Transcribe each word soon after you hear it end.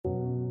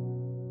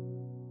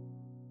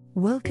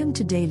Welcome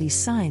to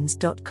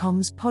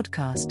dailysigns.com's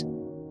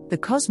podcast. The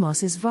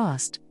cosmos is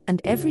vast,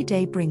 and every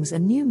day brings a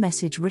new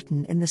message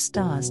written in the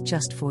stars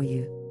just for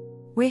you.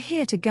 We're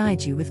here to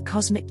guide you with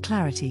cosmic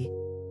clarity.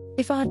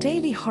 If our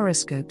daily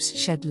horoscopes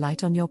shed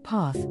light on your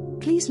path,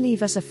 please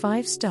leave us a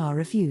 5-star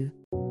review.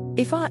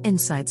 If our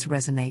insights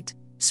resonate,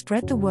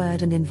 spread the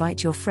word and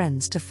invite your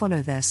friends to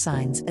follow their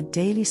signs at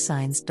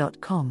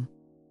dailysigns.com.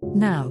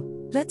 Now,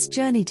 let's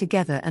journey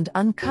together and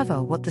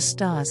uncover what the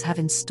stars have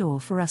in store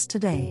for us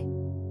today.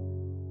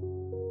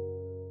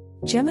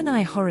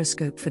 Gemini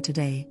horoscope for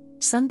today,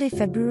 Sunday,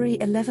 February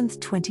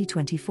 11th,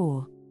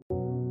 2024.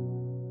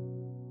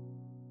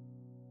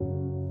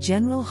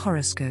 General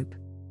horoscope.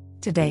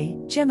 Today,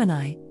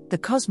 Gemini, the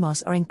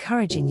cosmos are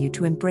encouraging you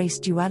to embrace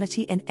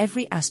duality in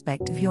every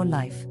aspect of your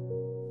life.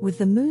 With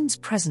the moon's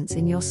presence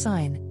in your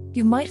sign,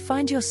 you might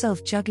find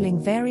yourself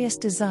juggling various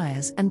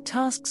desires and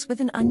tasks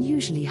with an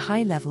unusually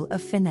high level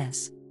of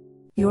finesse.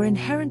 Your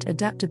inherent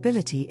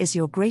adaptability is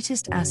your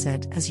greatest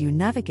asset as you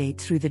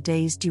navigate through the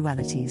day's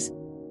dualities.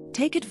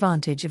 Take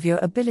advantage of your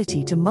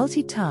ability to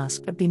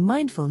multitask, but be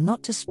mindful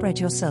not to spread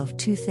yourself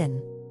too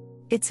thin.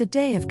 It's a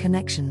day of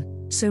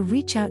connection, so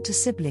reach out to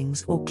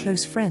siblings or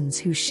close friends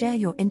who share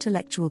your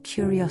intellectual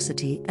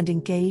curiosity and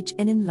engage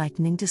in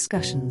enlightening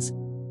discussions.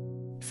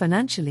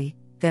 Financially,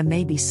 there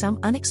may be some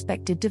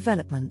unexpected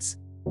developments.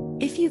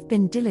 If you've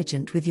been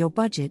diligent with your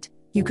budget,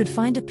 you could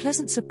find a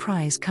pleasant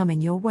surprise coming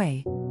your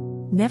way.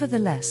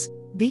 Nevertheless,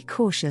 be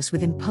cautious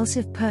with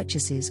impulsive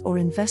purchases or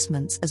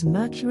investments, as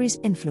Mercury's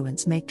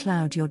influence may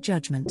cloud your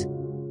judgment.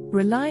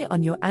 Rely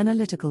on your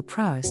analytical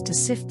prowess to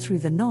sift through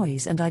the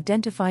noise and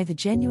identify the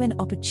genuine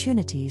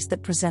opportunities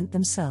that present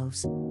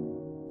themselves.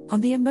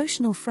 On the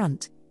emotional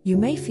front, you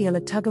may feel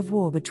a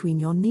tug-of-war between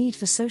your need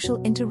for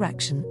social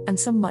interaction and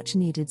some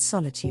much-needed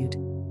solitude.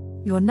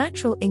 Your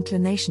natural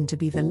inclination to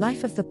be the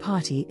life of the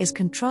party is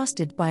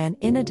contrasted by an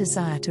inner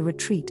desire to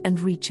retreat and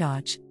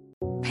recharge.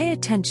 Pay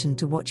attention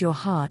to what your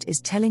heart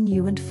is telling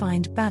you and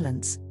find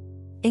balance.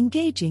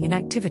 Engaging in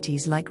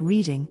activities like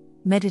reading,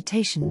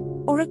 meditation,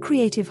 or a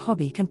creative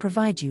hobby can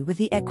provide you with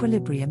the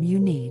equilibrium you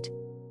need.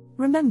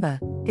 Remember,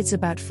 it's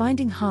about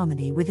finding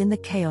harmony within the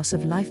chaos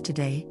of life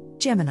today,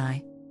 Gemini.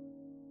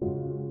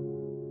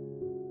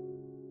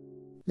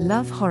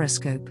 Love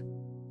horoscope.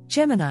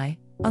 Gemini,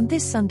 on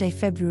this Sunday,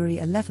 February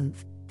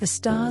 11th, the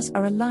stars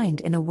are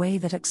aligned in a way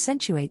that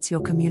accentuates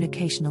your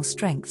communicational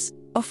strengths,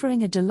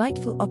 offering a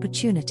delightful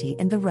opportunity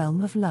in the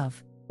realm of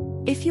love.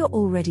 If you're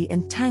already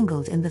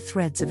entangled in the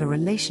threads of a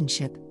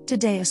relationship,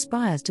 today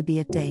aspires to be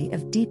a day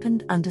of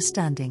deepened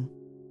understanding.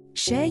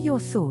 Share your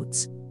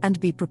thoughts, and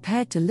be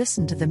prepared to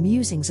listen to the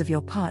musings of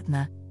your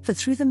partner, for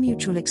through the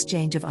mutual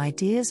exchange of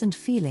ideas and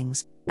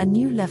feelings, a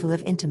new level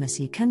of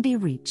intimacy can be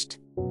reached.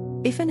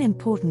 If an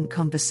important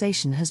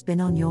conversation has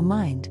been on your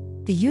mind,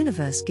 the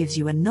universe gives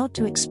you a nod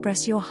to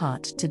express your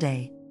heart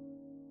today.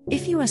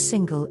 If you are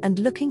single and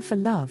looking for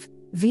love,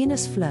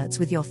 Venus flirts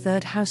with your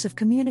third house of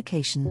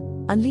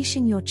communication,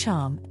 unleashing your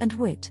charm and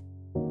wit.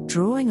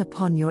 Drawing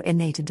upon your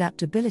innate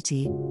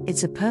adaptability,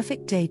 it's a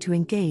perfect day to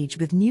engage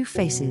with new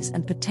faces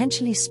and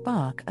potentially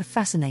spark a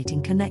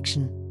fascinating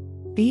connection.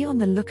 Be on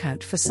the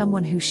lookout for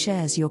someone who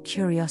shares your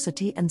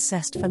curiosity and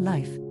zest for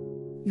life.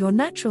 Your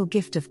natural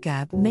gift of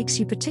gab makes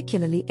you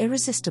particularly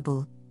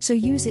irresistible, so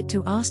use it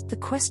to ask the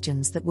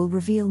questions that will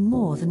reveal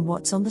more than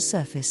what's on the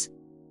surface.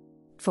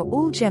 For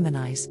all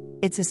Geminis,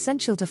 it's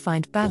essential to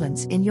find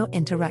balance in your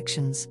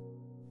interactions.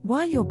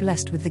 While you're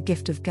blessed with the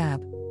gift of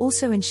gab,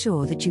 also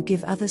ensure that you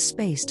give others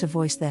space to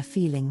voice their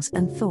feelings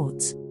and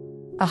thoughts.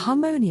 A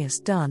harmonious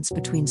dance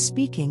between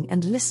speaking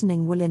and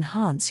listening will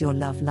enhance your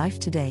love life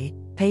today,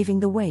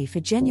 paving the way for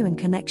genuine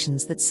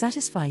connections that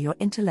satisfy your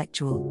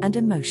intellectual and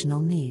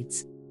emotional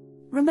needs.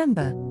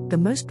 Remember, the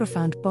most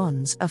profound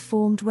bonds are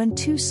formed when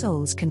two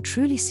souls can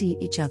truly see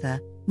each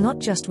other, not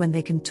just when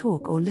they can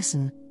talk or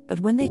listen, but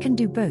when they can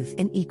do both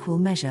in equal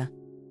measure.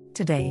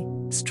 Today,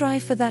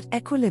 strive for that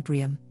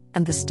equilibrium,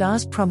 and the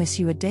stars promise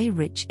you a day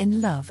rich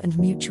in love and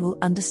mutual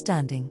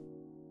understanding.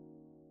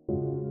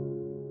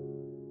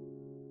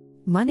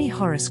 Money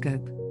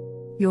horoscope.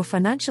 Your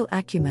financial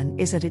acumen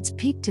is at its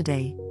peak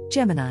today,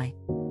 Gemini.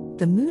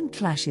 The moon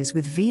clashes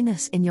with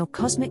Venus in your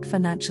cosmic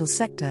financial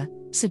sector,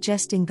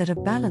 suggesting that a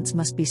balance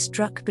must be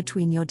struck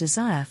between your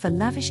desire for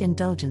lavish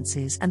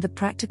indulgences and the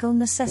practical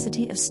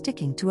necessity of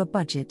sticking to a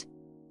budget.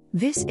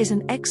 This is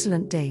an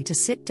excellent day to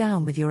sit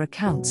down with your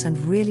accounts and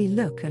really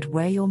look at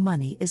where your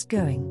money is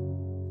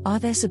going. Are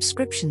there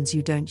subscriptions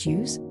you don't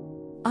use?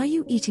 Are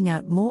you eating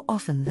out more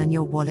often than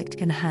your wallet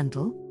can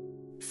handle?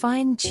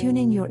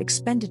 Fine-tuning your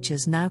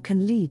expenditures now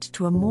can lead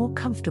to a more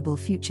comfortable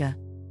future.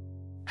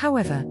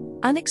 However,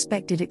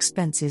 unexpected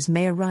expenses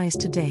may arise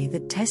today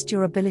that test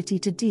your ability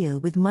to deal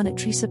with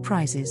monetary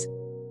surprises.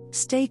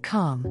 Stay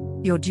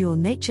calm, your dual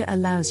nature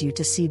allows you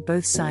to see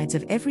both sides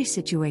of every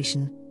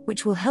situation,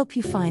 which will help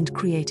you find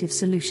creative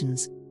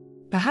solutions.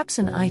 Perhaps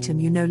an item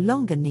you no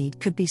longer need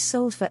could be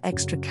sold for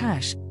extra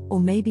cash,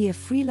 or maybe a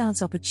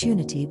freelance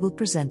opportunity will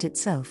present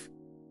itself.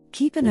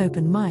 Keep an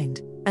open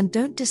mind, and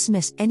don't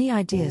dismiss any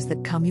ideas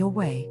that come your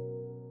way.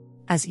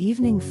 As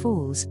evening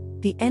falls,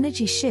 the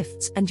energy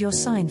shifts and your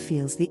sign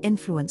feels the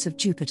influence of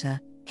Jupiter,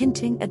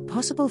 hinting at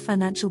possible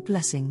financial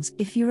blessings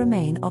if you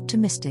remain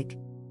optimistic.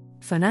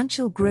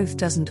 Financial growth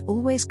doesn't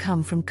always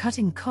come from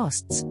cutting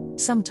costs.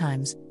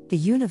 Sometimes, the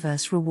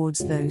universe rewards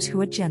those who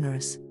are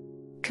generous.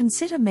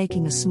 Consider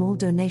making a small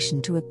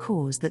donation to a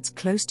cause that's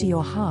close to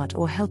your heart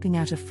or helping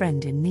out a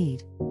friend in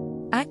need.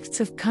 Acts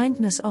of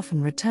kindness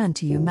often return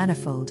to you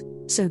manifold,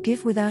 so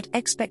give without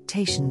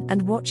expectation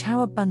and watch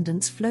how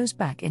abundance flows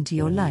back into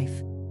your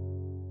life.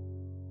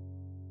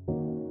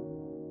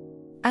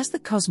 As the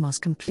cosmos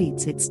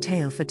completes its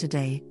tale for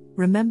today,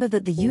 remember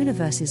that the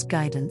universe's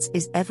guidance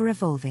is ever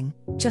evolving,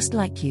 just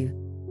like you.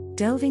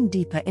 Delving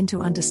deeper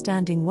into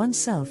understanding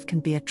oneself can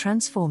be a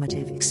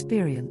transformative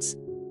experience.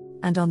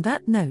 And on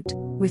that note,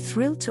 we're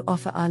thrilled to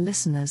offer our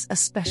listeners a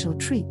special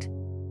treat.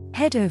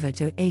 Head over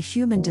to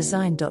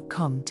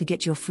ahumandesign.com to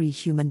get your free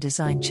human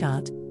design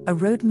chart, a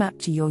roadmap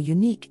to your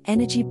unique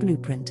energy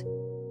blueprint.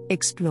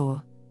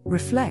 Explore,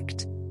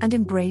 reflect, and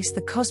embrace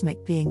the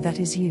cosmic being that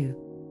is you.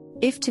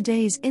 If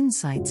today's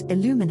insights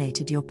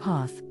illuminated your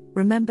path,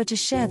 remember to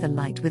share the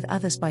light with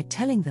others by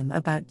telling them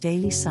about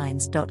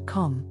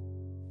dailysigns.com.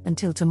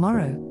 Until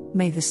tomorrow,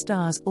 may the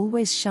stars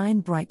always shine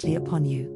brightly upon you.